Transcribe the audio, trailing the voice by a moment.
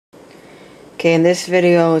Okay, in this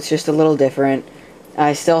video it's just a little different.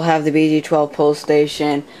 I still have the BG12 pole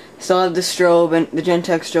station, still have the strobe and the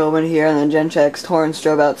Gentex strobe in here, and the Gentex horn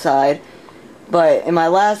strobe outside. But in my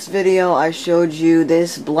last video I showed you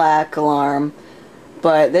this black alarm,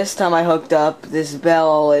 but this time I hooked up this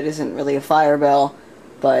bell. It isn't really a fire bell,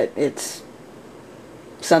 but it's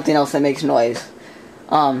something else that makes noise.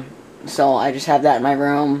 So I just have that in my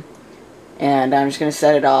room, and I'm just going to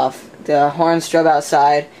set it off. The horn strobe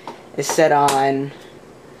outside is set on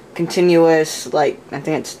continuous, like, I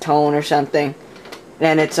think it's tone or something,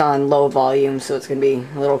 and it's on low volume, so it's going to be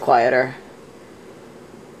a little quieter.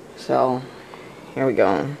 So, here we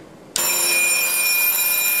go.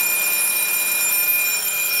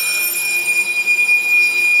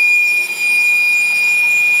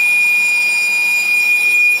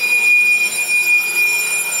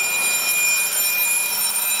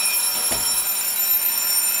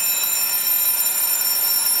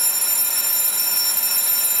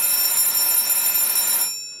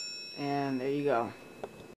 And there you go.